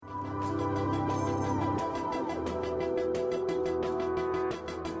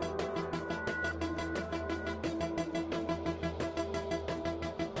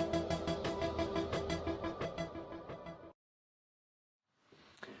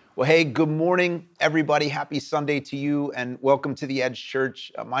Well, hey, good morning, everybody. Happy Sunday to you, and welcome to the Edge Church.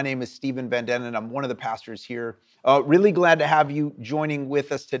 My name is Stephen Van Den, and I'm one of the pastors here. Really glad to have you joining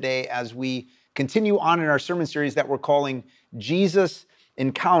with us today as we continue on in our sermon series that we're calling Jesus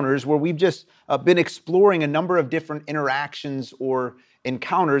Encounters, where we've just been exploring a number of different interactions or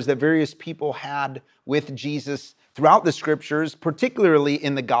encounters that various people had with Jesus throughout the scriptures, particularly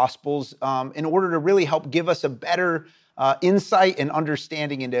in the Gospels, in order to really help give us a better insight and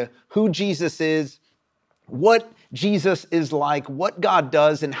understanding into who Jesus is, what Jesus is like, what God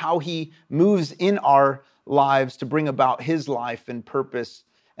does, and how he moves in our lives to bring about his life and purpose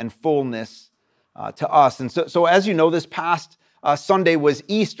and fullness to us. And so as you know, this past Sunday was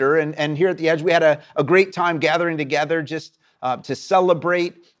Easter, and here at the Edge, we had a great time gathering together just to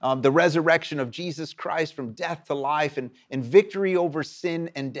celebrate the resurrection of Jesus Christ from death to life and victory over sin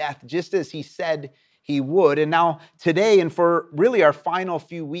and death, just as he said he would. And now today, and for really our final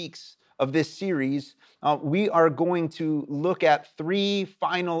few weeks of this series, we are going to look at three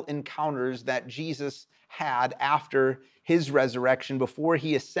final encounters that Jesus had after his resurrection, before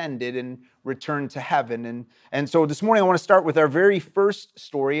he ascended and returned to heaven. And so this morning I want to start with our very first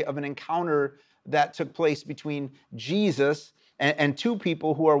story of an encounter that took place between Jesus and two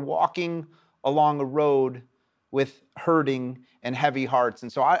people who are walking along a road with hurting and heavy hearts.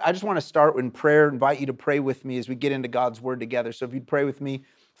 And so I just want to start in prayer, invite you to pray with me as we get into God's word together. So if you'd pray with me.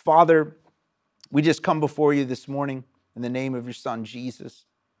 Father, we just come before you this morning in the name of your Son, Jesus.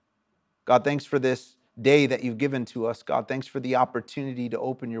 God, thanks for this day that you've given to us. God, thanks for the opportunity to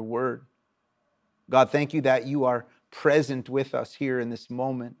open your word. God, thank you that you are present with us here in this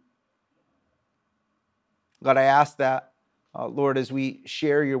moment. God, I ask that, Lord, as we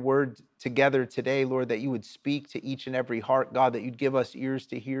share your word together today, Lord, that you would speak to each and every heart, God, that you'd give us ears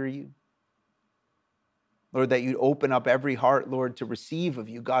to hear you. Lord, that you'd open up every heart, Lord, to receive of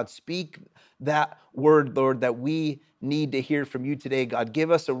you. God, speak that word, Lord, that we need to hear from you today. God, give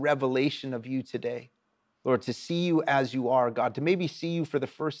us a revelation of you today. Lord, to see you as you are, God, to maybe see you for the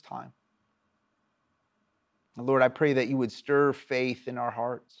first time. And Lord, I pray that you would stir faith in our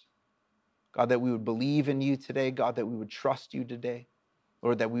hearts. God, that we would believe in you today. God, that we would trust you today.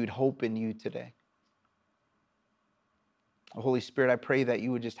 Lord, that we would hope in you today. Holy Spirit, I pray that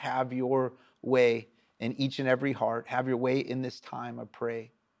you would just have your way in each and every heart. Have your way in this time, I pray.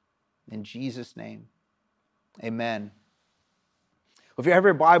 In Jesus' name, amen. Well, if you have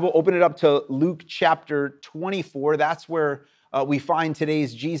your Bible, open it up to Luke chapter 24. That's where we find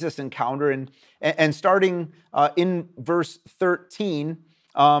today's Jesus encounter. And starting in verse 13,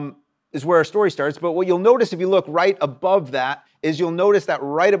 is where our story starts. But what you'll notice if you look right above that is you'll notice that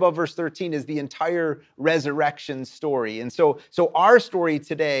right above verse 13 is the entire resurrection story. And so our story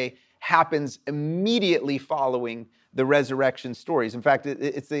today happens immediately following the resurrection stories. In fact,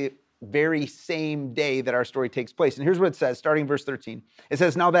 it's the very same day that our story takes place. And here's what it says, starting verse 13. It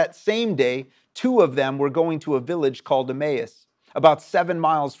says, "Now that same day, two of them were going to a village called Emmaus, about 7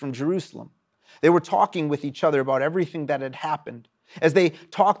 miles from Jerusalem. They were talking with each other about everything that had happened. As they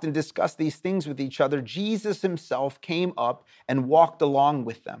talked and discussed these things with each other, Jesus himself came up and walked along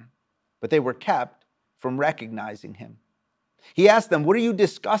with them, but they were kept from recognizing him. He asked them, 'What are you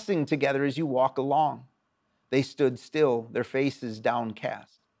discussing together as you walk along?' They stood still, their faces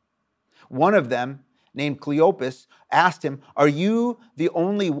downcast. One of them, named Cleopas, asked him, 'Are you the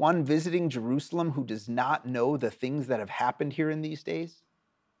only one visiting Jerusalem who does not know the things that have happened here in these days?'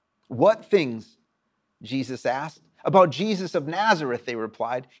 'What things?' Jesus asked. 'About Jesus of Nazareth,' they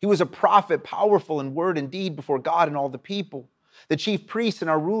replied. 'He was a prophet, powerful in word and deed before God and all the people. The chief priests and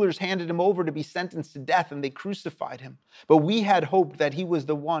our rulers handed him over to be sentenced to death, and they crucified him. But we had hoped that he was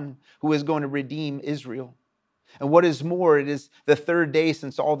the one who was going to redeem Israel. And what is more, it is the third day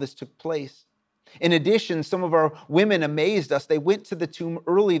since all this took place. In addition, some of our women amazed us. They went to the tomb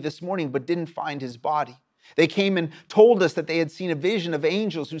early this morning, but didn't find his body. They came and told us that they had seen a vision of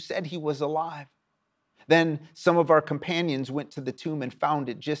angels who said he was alive. Then some of our companions went to the tomb and found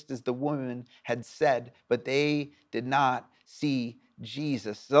it just as the woman had said, but they did not see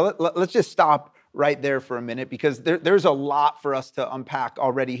Jesus.'" So let's just stop right there for a minute, because there's a lot for us to unpack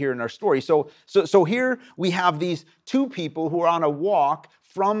already here in our story. So here we have these two people who are on a walk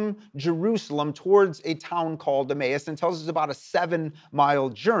from Jerusalem towards a town called Emmaus, and tells us about a 7-mile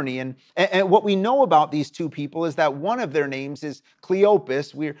journey. And what we know about these two people is that one of their names is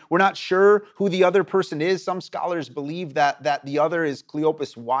Cleopas. We're not sure who the other person is. Some scholars believe that the other is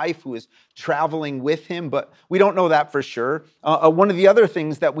Cleopas' wife, who is traveling with him, but we don't know that for sure. One of the other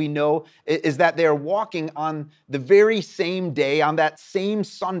things that we know is that they are walking on the very same day, on that same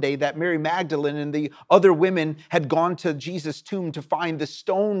Sunday that Mary Magdalene and the other women had gone to Jesus' tomb to find the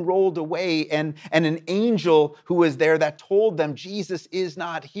stone rolled away, and an angel who was there that told them Jesus is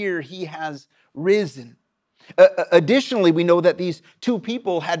not here, he has risen. Additionally, we know that these two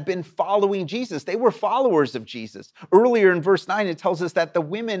people had been following Jesus. They were followers of Jesus. Earlier in verse 9, it tells us that the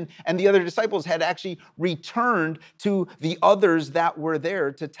women and the other disciples had actually returned to the others that were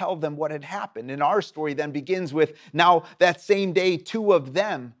there to tell them what had happened. And our story then begins with, now that same day, two of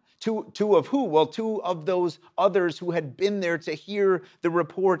them. Two of who? Well, two of those others who had been there to hear the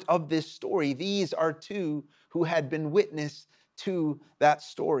report of this story. These are two who had been witness to that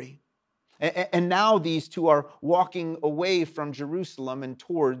story. And now these two are walking away from Jerusalem and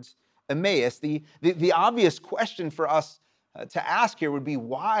towards Emmaus. The obvious question for us to ask here would be,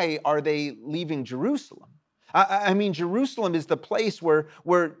 why are they leaving Jerusalem? I mean, Jerusalem is the place where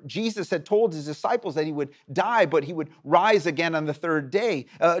Jesus had told his disciples that he would die, but he would rise again on the third day.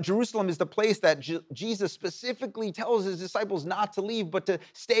 Jerusalem is the place that Jesus specifically tells his disciples not to leave, but to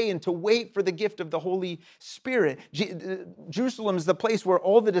stay and to wait for the gift of the Holy Spirit. Jerusalem is the place where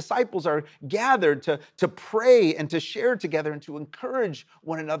all the disciples are gathered to pray and to share together and to encourage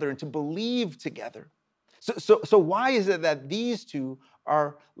one another and to believe together. So why is it that these two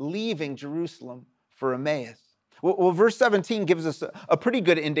are leaving Jerusalem for Emmaus? Well, verse 17 gives us a pretty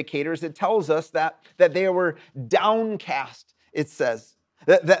good indicator, as it tells us that they were downcast, it says.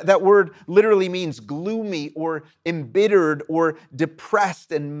 That word literally means gloomy or embittered or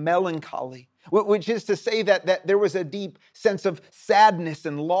depressed and melancholy, which is to say that there was a deep sense of sadness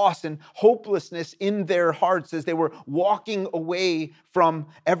and loss and hopelessness in their hearts as they were walking away from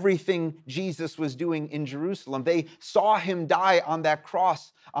everything Jesus was doing in Jerusalem. They saw him die on that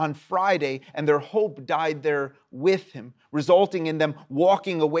cross on Friday, and their hope died there with him, resulting in them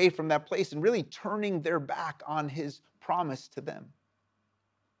walking away from that place and really turning their back on his promise to them.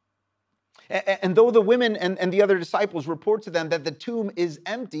 And though the women and the other disciples report to them that the tomb is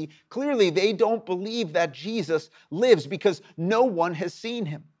empty, clearly they don't believe that Jesus lives, because no one has seen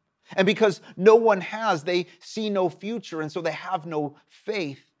him. And because no one has, they see no future, and so they have no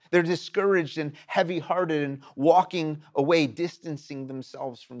faith. They're discouraged and heavy-hearted and walking away, distancing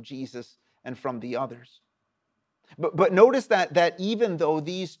themselves from Jesus and from the others. But notice that even though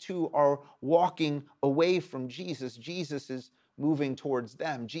these two are walking away from Jesus, Jesus is moving towards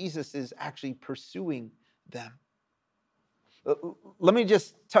them. Jesus is actually pursuing them. Let me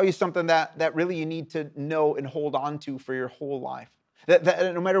just tell you something that really you need to know and hold on to for your whole life.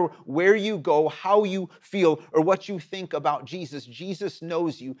 That no matter where you go, how you feel, or what you think about Jesus, Jesus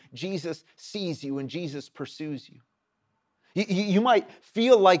knows you, Jesus sees you, and Jesus pursues you. You might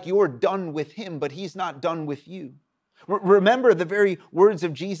feel like you're done with him, but he's not done with you. Remember the very words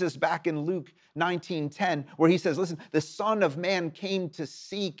of Jesus back in Luke 19:10, where he says, listen, the Son of Man came to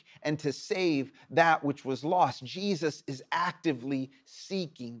seek and to save that which was lost. Jesus is actively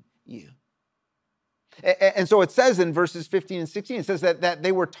seeking you. And so it says in verses 15 and 16, it says that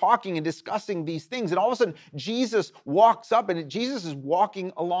they were talking and discussing these things. And all of a sudden, Jesus walks up, and Jesus is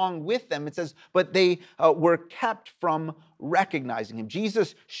walking along with them. It says, but they were kept from recognizing him.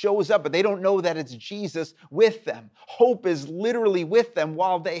 Jesus shows up, but they don't know that it's Jesus with them. Hope is literally with them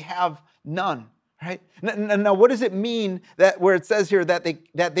while they have none. Right? Now, what does it mean that where it says here that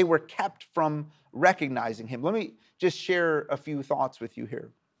they were kept from recognizing him? Let me just share a few thoughts with you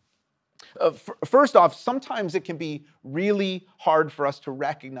here. First off, sometimes it can be really hard for us to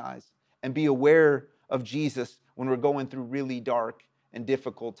recognize and be aware of Jesus when we're going through really dark and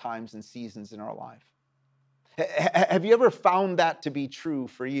difficult times and seasons in our life. Have you ever found that to be true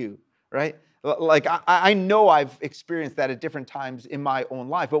for you, right? Like I know I've experienced that at different times in my own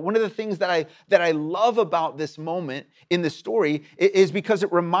life. But one of the things that I love about this moment in the story is because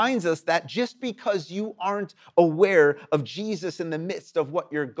it reminds us that just because you aren't aware of Jesus in the midst of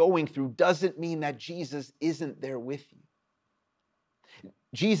what you're going through doesn't mean that Jesus isn't there with you.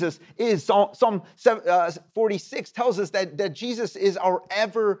 Jesus is, Psalm 46 tells us that Jesus is our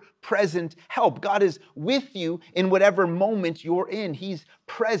ever-present help. God is with you in whatever moment you're in. He's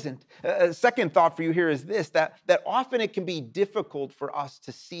present. Second thought for you here is this, that often it can be difficult for us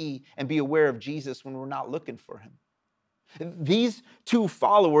to see and be aware of Jesus when we're not looking for him. These two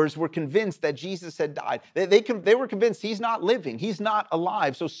followers were convinced that Jesus had died. They were convinced he's not living, he's not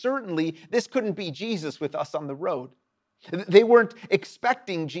alive. So certainly this couldn't be Jesus with us on the road. They weren't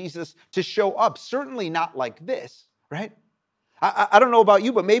expecting Jesus to show up, certainly not like this, right? I don't know about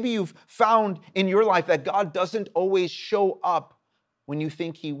you, but maybe you've found in your life that God doesn't always show up when you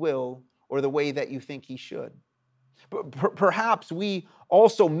think he will or the way that you think he should. But perhaps we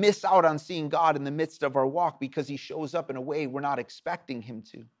also miss out on seeing God in the midst of our walk because he shows up in a way we're not expecting him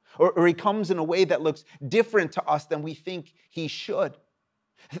to, or he comes in a way that looks different to us than we think he should.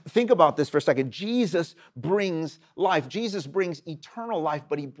 Think about this for a second. Jesus brings life. Jesus brings eternal life,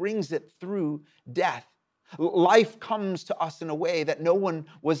 but he brings it through death. Life comes to us in a way that no one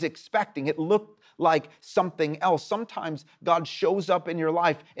was expecting. It looked like something else. Sometimes God shows up in your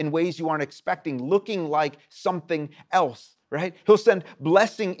life in ways you aren't expecting, looking like something else, right? He'll send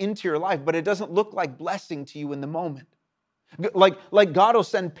blessing into your life, but it doesn't look like blessing to you in the moment. Like God will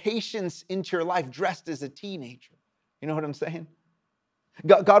send patience into your life dressed as a teenager. You know what I'm saying?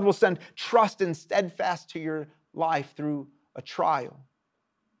 God will send trust and steadfast to your life through a trial.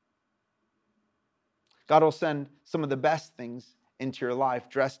 God will send some of the best things into your life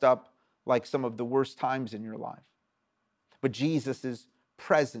dressed up like some of the worst times in your life. But Jesus is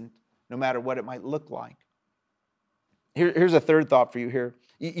present no matter what it might look like. Here's a third thought for you here.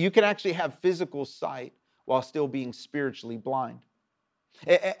 You can actually have physical sight while still being spiritually blind.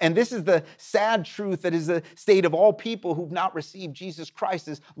 And this is the sad truth that is the state of all people who've not received Jesus Christ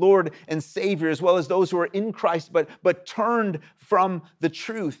as Lord and Savior, as well as those who are in Christ but turned from the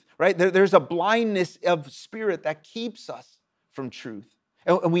truth, right? There's a blindness of spirit that keeps us from truth.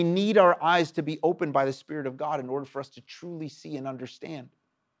 And we need our eyes to be opened by the Spirit of God in order for us to truly see and understand.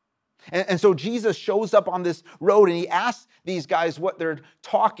 And so Jesus shows up on this road and he asks these guys what they're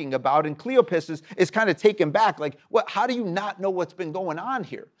talking about. And Cleopas is kind of taken back. Like, what? How do you not know what's been going on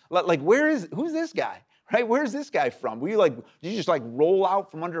here? Like, who's this guy? Right? Where's this guy from? Did you just like roll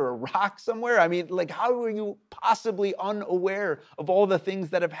out from under a rock somewhere? I mean, like, how are you possibly unaware of all the things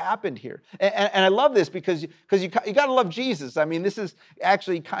that have happened here? And I love this because you got to love Jesus. I mean, this is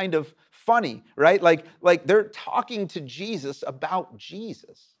actually kind of funny, right? Like they're talking to Jesus about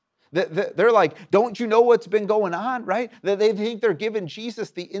Jesus. They're like, don't you know what's been going on, right? They think they're giving Jesus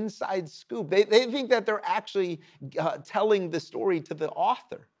the inside scoop. They think that they're actually telling the story to the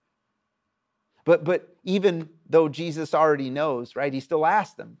author. But even though Jesus already knows, right, he still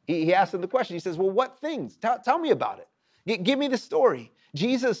asks them. He asks them the question. He says, well, what things? Tell me about it. Give me the story.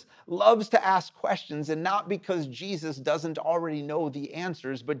 Jesus loves to ask questions, and not because Jesus doesn't already know the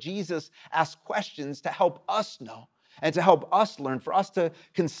answers, but Jesus asks questions to help us know. And to help us learn, for us to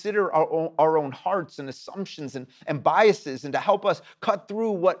consider our own hearts and assumptions and biases, and to help us cut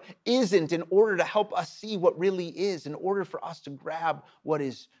through what isn't in order to help us see what really is, in order for us to grab what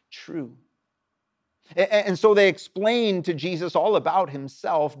is true. And so they explain to Jesus all about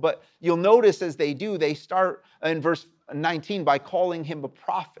himself, but you'll notice as they do, they start in verse 19 by calling him a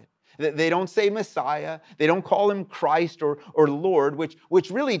prophet. They don't say Messiah. They don't call him Christ or Lord,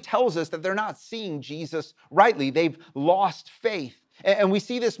 which really tells us that they're not seeing Jesus rightly. They've lost faith. And we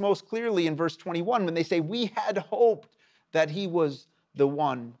see this most clearly in verse 21 when they say, we had hoped that he was the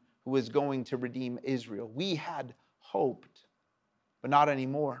one who was going to redeem Israel. We had hoped, but not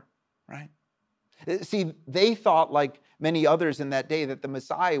anymore, right? See, they thought, like many others in that day, that the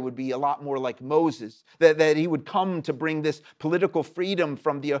Messiah would be a lot more like Moses, that he would come to bring this political freedom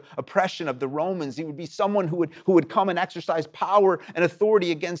from the oppression of the Romans. He would be someone who would come and exercise power and authority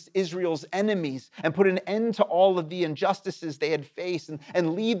against Israel's enemies and put an end to all of the injustices they had faced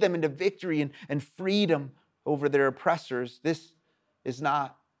and lead them into victory and freedom over their oppressors. This is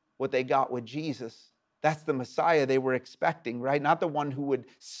not what they got with Jesus. That's the Messiah they were expecting, right? Not the one who would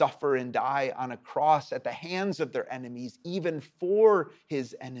suffer and die on a cross at the hands of their enemies, even for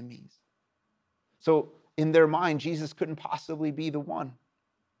his enemies. So in their mind, Jesus couldn't possibly be the one.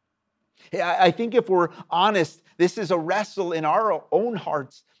 I think if we're honest, this is a wrestle in our own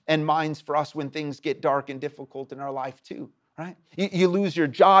hearts and minds for us when things get dark and difficult in our life too. Right? You lose your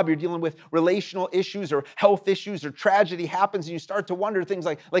job, you're dealing with relational issues or health issues, or tragedy happens, and you start to wonder things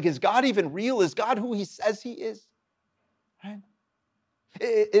like is God even real? Is God who he says he is? Right?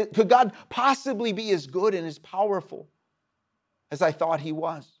 Could God possibly be as good and as powerful as I thought he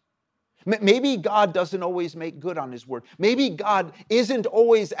was? Maybe God doesn't always make good on his word. Maybe God isn't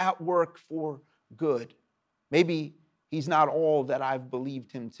always at work for good. Maybe he's not all that I've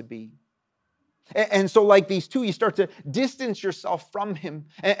believed him to be. And so like these two, you start to distance yourself from him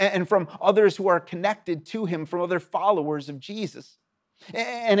and from others who are connected to him, from other followers of Jesus.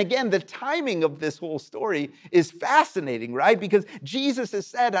 And again, the timing of this whole story is fascinating, right? Because Jesus has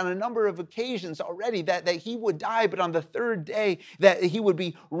said on a number of occasions already that he would die, but on the third day that he would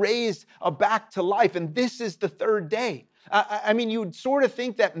be raised back to life. And this is the third day. I mean, you would sort of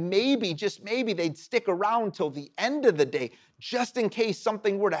think that maybe, just maybe, they'd stick around till the end of the day, just in case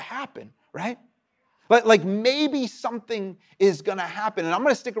something were to happen, right? But like maybe something is going to happen, and I'm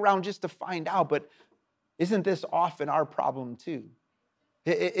going to stick around just to find out. But isn't this often our problem too?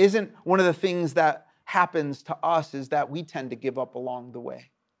 Isn't one of the things that happens to us is that we tend to give up along the way?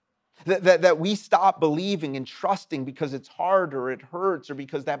 That we stop believing and trusting because it's hard or it hurts or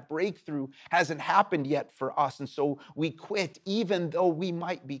because that breakthrough hasn't happened yet for us. And so we quit even though we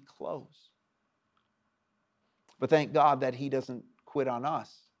might be close. But thank God that he doesn't quit on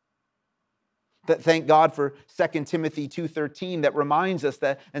us. Thank God for 2 Timothy 2:13 that reminds us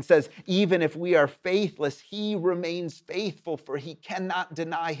that and says, even if we are faithless, he remains faithful, for he cannot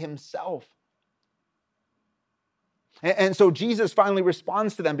deny himself. And so Jesus finally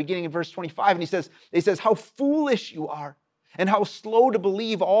responds to them, beginning in verse 25, and he says, how foolish you are, and how slow to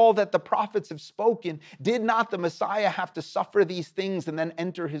believe all that the prophets have spoken. Did not the Messiah have to suffer these things and then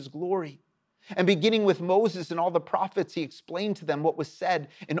enter his glory? And beginning with Moses and all the prophets, he explained to them what was said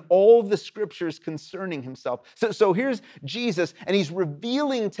in all the scriptures concerning himself. So here's Jesus, and he's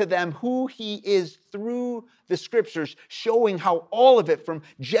revealing to them who he is through the scriptures, showing how all of it from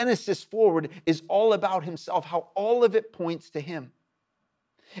Genesis forward is all about himself, how all of it points to him.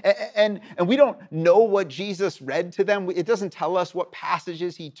 And we don't know what Jesus read to them. It doesn't tell us what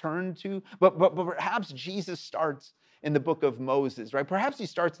passages he turned to, but perhaps Jesus starts in the book of Moses, right? Perhaps he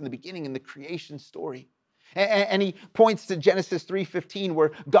starts in the beginning in the creation story. And he points to Genesis 3:15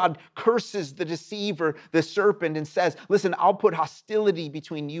 where God curses the deceiver, the serpent, and says, listen, I'll put hostility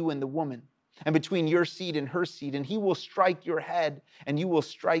between you and the woman, and between your seed and her seed, and he will strike your head and you will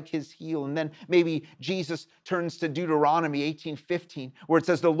strike his heel. And then maybe Jesus turns to Deuteronomy 18:15, where it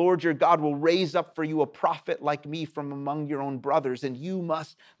says, the Lord your God will raise up for you a prophet like me from among your own brothers, and you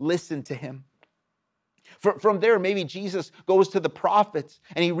must listen to him. From there, maybe Jesus goes to the prophets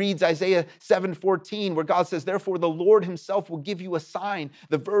and he reads Isaiah 7:14, where God says, therefore the Lord himself will give you a sign.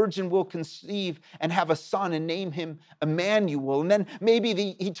 The virgin will conceive and have a son and name him Emmanuel. And then maybe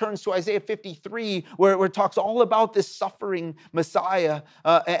he turns to Isaiah 53, where it talks all about this suffering Messiah.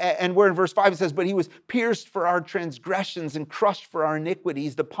 And where in verse 5 it says, but he was pierced for our transgressions and crushed for our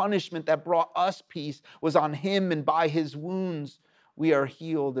iniquities. The punishment that brought us peace was on him, and by his wounds we are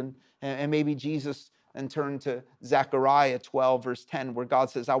healed. And maybe Jesus and turn to Zechariah 12, verse 10, where God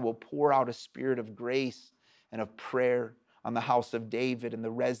says, I will pour out a spirit of grace and of prayer on the house of David and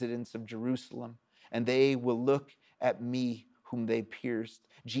the residents of Jerusalem, and they will look at me whom they pierced.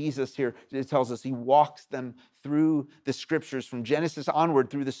 Jesus here, it tells us he walks them through the scriptures from Genesis onward,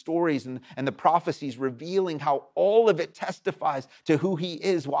 through the stories and the prophecies, revealing how all of it testifies to who he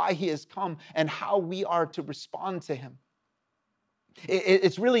is, why he has come, and how we are to respond to him.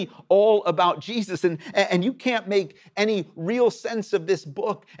 It's really all about Jesus, and you can't make any real sense of this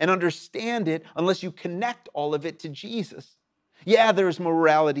book and understand it unless you connect all of it to Jesus. Yeah, there's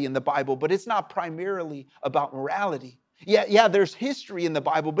morality in the Bible, but it's not primarily about morality. Yeah, there's history in the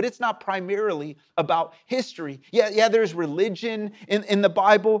Bible, but it's not primarily about history. Yeah, there's religion in the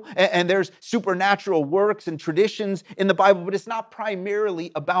Bible, and there's supernatural works and traditions in the Bible, but it's not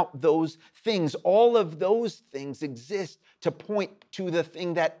primarily about those things. All of those things exist to point to the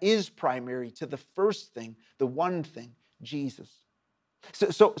thing that is primary, to the first thing, the one thing, Jesus.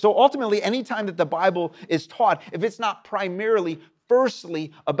 So ultimately, anytime that the Bible is taught, if it's not primarily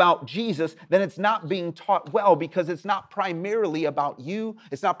firstly about Jesus, then it's not being taught well, because it's not primarily about you.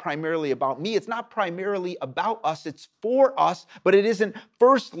 It's not primarily about me. It's not primarily about us. It's for us, but it isn't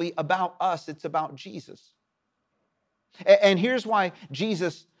firstly about us. It's about Jesus. And here's why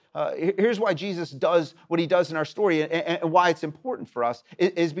Jesus does what he does in our story, and why it's important for us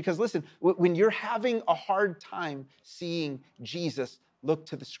is because, listen, when you're having a hard time seeing Jesus, look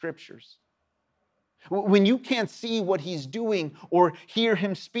to the scriptures. When you can't see what he's doing or hear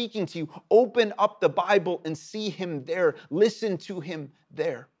him speaking to you, open up the Bible and see him there. Listen to him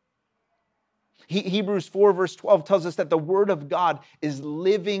there. Hebrews 4 verse 12 tells us that the word of God is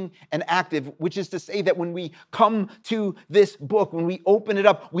living and active, which is to say that when we come to this book, when we open it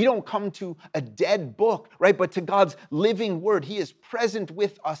up, we don't come to a dead book, right? But to God's living word. He is present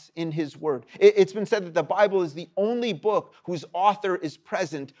with us in his word. It's been said that the Bible is the only book whose author is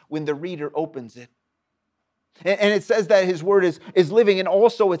present when the reader opens it. And it says that his word is living, and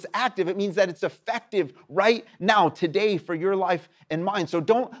also it's active. It means that it's effective right now, today, for your life and mine. So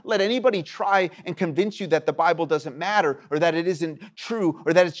don't let anybody try and convince you that the Bible doesn't matter, or that it isn't true,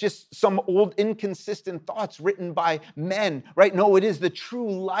 or that it's just some old inconsistent thoughts written by men, right? No, it is the true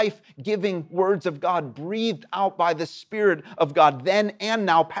life-giving words of God, breathed out by the Spirit of God, then and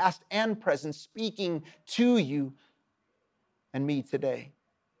now, past and present, speaking to you and me today.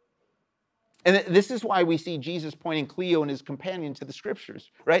 And this is why we see Jesus pointing Cleo and his companion to the scriptures,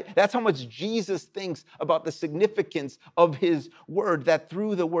 right? That's how much Jesus thinks about the significance of his word, that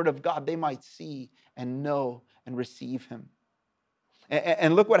through the word of God, they might see and know and receive him.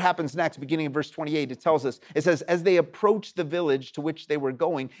 And look what happens next, beginning in verse 28. It tells us, it says, as they approached the village to which they were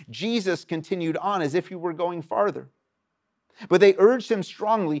going, Jesus continued on as if he were going farther. But they urged him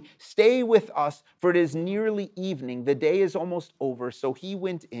strongly, stay with us, for it is nearly evening. The day is almost over. So he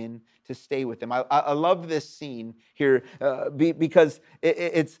went in to stay with them. I love this scene here because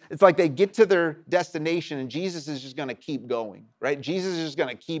it's like they get to their destination and Jesus is just going to keep going, right? Jesus is just going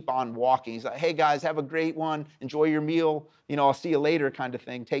to keep on walking. He's like, hey guys, have a great one. Enjoy your meal. I'll see you later kind of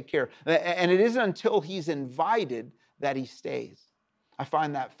thing. Take care. And it isn't until he's invited that he stays. I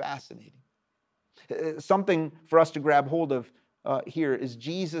find that fascinating. Something for us to grab hold of here is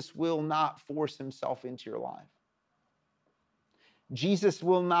Jesus will not force himself into your life. Jesus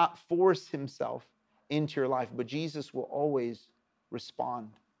will not force himself into your life, but Jesus will always respond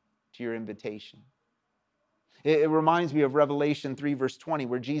to your invitation. It reminds me of Revelation 3, verse 20,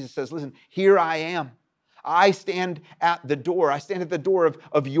 where Jesus says, listen, here I am. I stand at the door. I stand at the door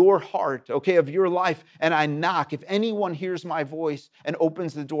of your heart, okay, of your life, and I knock. If anyone hears my voice and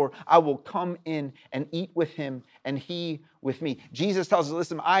opens the door, I will come in and eat with him and he with me. Jesus tells us,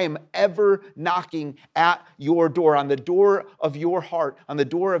 listen, I am ever knocking at your door, on the door of your heart, on the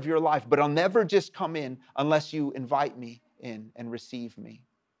door of your life, but I'll never just come in unless you invite me in and receive me.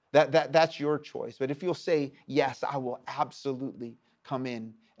 That's your choice. But if you'll say, yes, I will absolutely come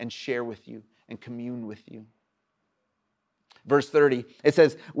in and share with you and commune with you. Verse 30, it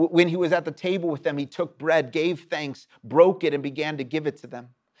says, when he was at the table with them, he took bread, gave thanks, broke it, and began to give it to them.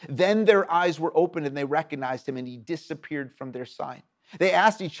 Then their eyes were opened and they recognized him, and he disappeared from their sight. They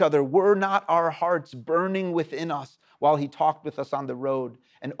asked each other, were not our hearts burning within us while he talked with us on the road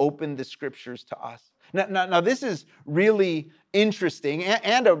and opened the scriptures to us? Now this is really interesting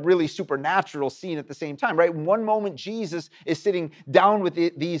and a really supernatural scene at the same time, right? One moment, Jesus is sitting down with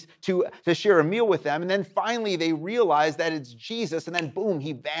these to share a meal with them, and then finally they realize that it's Jesus, and then boom,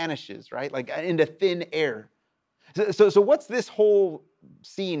 he vanishes, right? Like into thin air. So what's this whole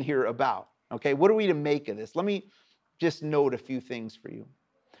scene here about? Okay, what are we to make of this? Let me just note a few things for you.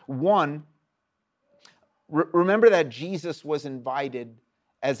 One, remember that Jesus was invited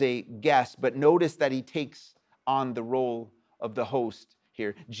as a guest, but notice that he takes on the role of the host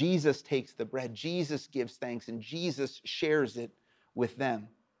here. Jesus takes the bread, Jesus gives thanks, and Jesus shares it with them.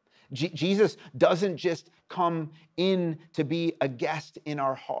 Jesus doesn't just come in to be a guest in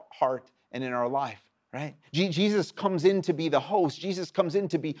our heart and in our life, right? Jesus comes in to be the host. Jesus comes in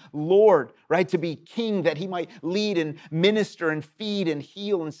to be Lord, right? To be king, that he might lead and minister and feed and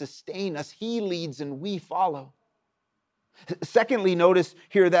heal and sustain us. He leads and we follow. Secondly, notice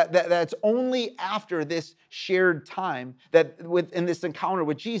here that's only after this shared time, that in this encounter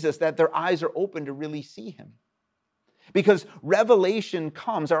with Jesus, that their eyes are open to really see him. Because revelation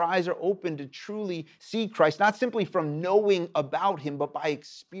comes, our eyes are open to truly see Christ, not simply from knowing about him, but by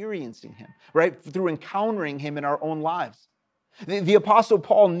experiencing him, right? Through encountering him in our own lives. The Apostle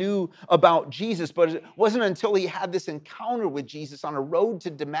Paul knew about Jesus, but it wasn't until he had this encounter with Jesus on a road to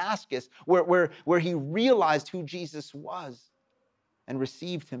Damascus where he realized who Jesus was and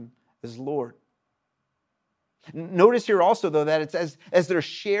received him as Lord. Notice here also, though, that it's as they're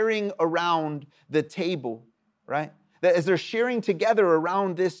sharing around the table, right? That as they're sharing together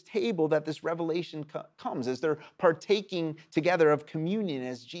around this table, that this revelation comes, as they're partaking together of communion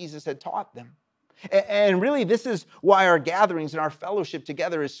as Jesus had taught them. And really, this is why our gatherings and our fellowship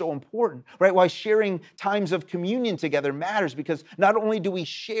together is so important, right? Why sharing times of communion together matters, because not only do we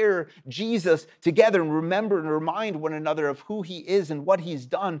share Jesus together and remember and remind one another of who he is and what he's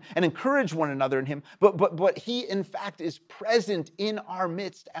done and encourage one another in him, but he, in fact, is present in our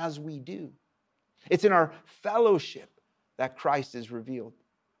midst as we do. It's in our fellowship that Christ is revealed.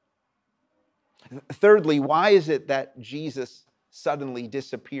 Thirdly, why is it that Jesus suddenly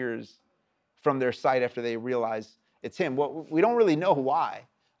disappears from their sight after they realize it's him? Well, we don't really know why.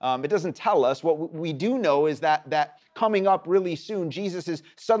 It doesn't tell us. What we do know is that coming up really soon, Jesus is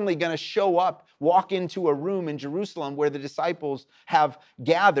suddenly going to show up, walk into a room in Jerusalem where the disciples have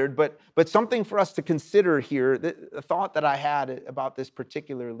gathered. But something for us to consider here, the thought that I had about this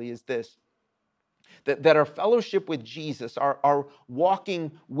particularly is this, that our fellowship with Jesus, our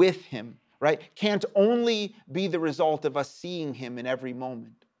walking with him, right, can't only be the result of us seeing him in every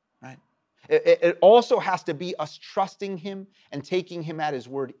moment, right? It also has to be us trusting him and taking him at his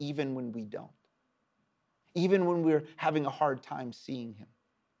word even when we don't. Even when we're having a hard time seeing him.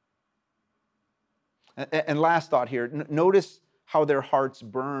 And last thought here, notice how their hearts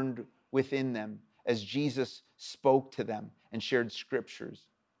burned within them as Jesus spoke to them and shared scriptures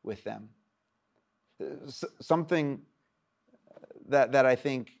with them. Something that I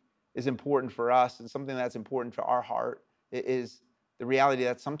think is important for us and something that's important to our heart is the reality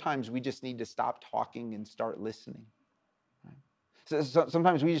that sometimes we just need to stop talking and start listening. So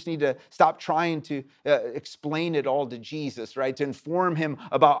sometimes we just need to stop trying to explain it all to Jesus, right? To inform him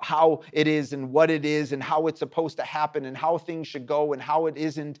about how it is and what it is and how it's supposed to happen and how things should go and how it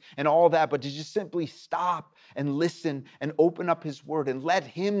isn't and all that, but to just simply stop and listen and open up his word and let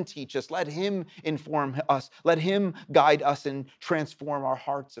him teach us, let him inform us, let him guide us and transform our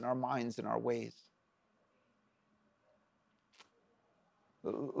hearts and our minds and our ways.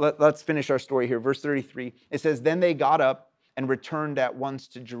 Let's finish our story here. Verse 33, it says, "Then they got up and returned at once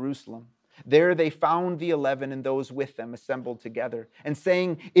to Jerusalem. There they found the 11 and those with them assembled together, and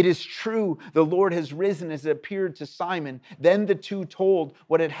saying, 'It is true, the Lord has risen as it appeared to Simon.' Then the two told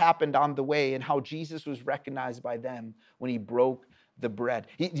what had happened on the way and how Jesus was recognized by them when he broke the bread."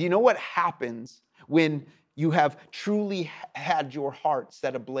 Do you know what happens when you have truly had your heart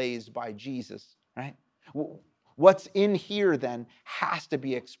set ablaze by Jesus, right? What's in here then has to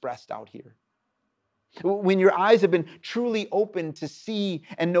be expressed out here. When your eyes have been truly opened to see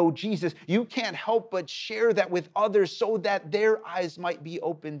and know Jesus, you can't help but share that with others so that their eyes might be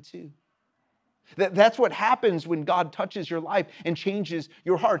open too. That's what happens when God touches your life and changes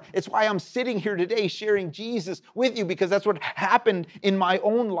your heart. It's why I'm sitting here today sharing Jesus with you, because that's what happened in my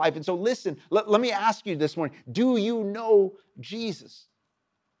own life. And so listen, let me ask you this morning, do you know Jesus?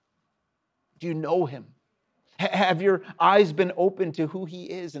 Do you know him? Have your eyes been open to who he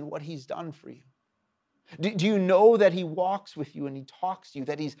is and what he's done for you? Do you know that he walks with you and he talks to you,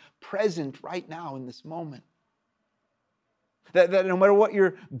 that he's present right now in this moment? That no matter what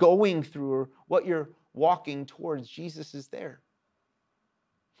you're going through or what you're walking towards, Jesus is there.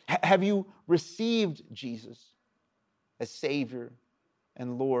 Have you received Jesus as Savior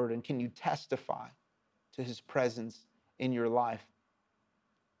and Lord? And can you testify to his presence in your life?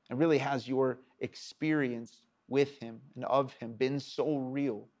 And really, has your experience with him and of him been so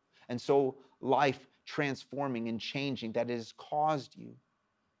real and so life transforming and changing that it has caused you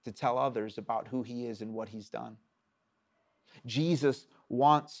to tell others about who he is and what he's done? Jesus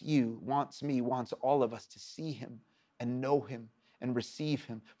wants you, wants me, wants all of us to see him and know him and receive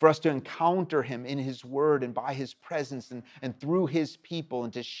him, for us to encounter him in his word and by his presence and through his people,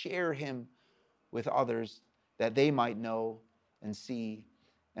 and to share him with others that they might know and see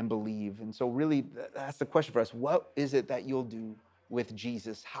and believe. And so really, that's the question for us. What is it that you'll do with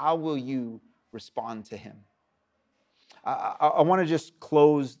Jesus? How will you respond to him? I want to just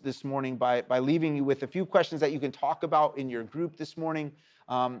close this morning by leaving you with a few questions that you can talk about in your group this morning,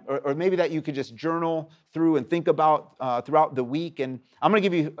 or maybe that you could just journal through and think about throughout the week. And I'm going to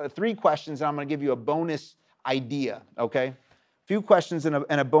give you 3 questions, and I'm going to give you a bonus idea, okay? A few questions and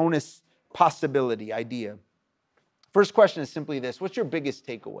a bonus possibility idea. First question is simply this: what's your biggest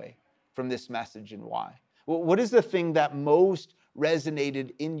takeaway from this message and why? What is the thing that most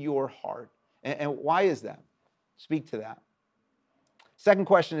resonated in your heart? And why is that? Speak to that. Second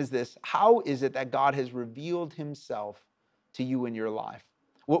question is this: how is it that God has revealed himself to you in your life?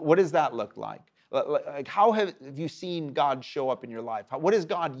 What does that look like? Like, how have you seen God show up in your life? What has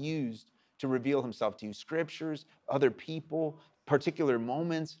God used to reveal himself to you? Scriptures, other people, particular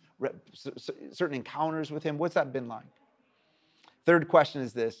moments, certain encounters with him? What's that been like? Third question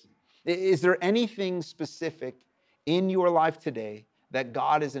is this: is there anything specific in your life today that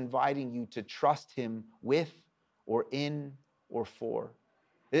God is inviting you to trust him with or in or for?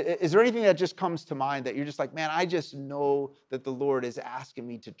 Is there anything that just comes to mind that you're just like, man, I just know that the Lord is asking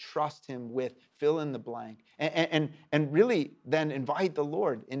me to trust him with, fill in the blank, and really then invite the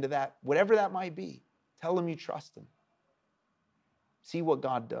Lord into that, whatever that might be. Tell him you trust him. See what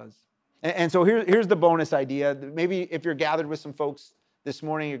God does. And so here's the bonus idea. Maybe if you're gathered with some folks this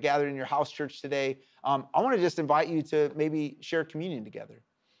morning, you're gathered in your house church today, I want to just invite you to maybe share communion together.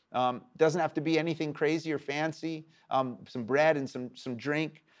 Doesn't have to be anything crazy or fancy, some bread and some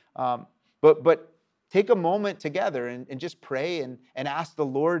drink, but take a moment together and just pray and ask the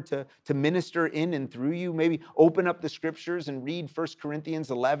Lord to minister in and through you. Maybe open up the scriptures and read 1 Corinthians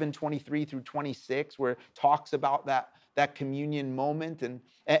 11:23 through 26, where it talks about that communion moment,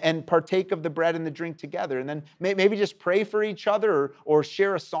 and partake of the bread and the drink together. And then maybe just pray for each other or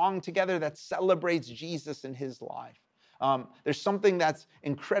share a song together that celebrates Jesus and his life. There's something that's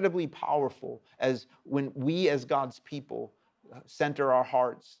incredibly powerful as when we as God's people center our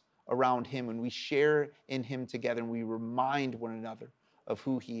hearts around him, and we share in him together, and we remind one another of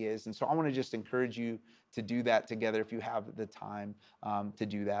who he is. And so I want to just encourage you to do that together if you have the time to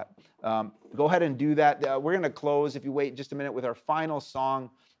do that. Go ahead and do that. We're going to close, if you wait just a minute, with our final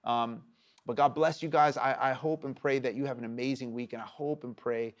song. But God bless you guys. I hope and pray that you have an amazing week, and I hope and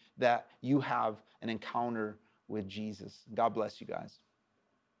pray that you have an encounter with Jesus. God bless you guys.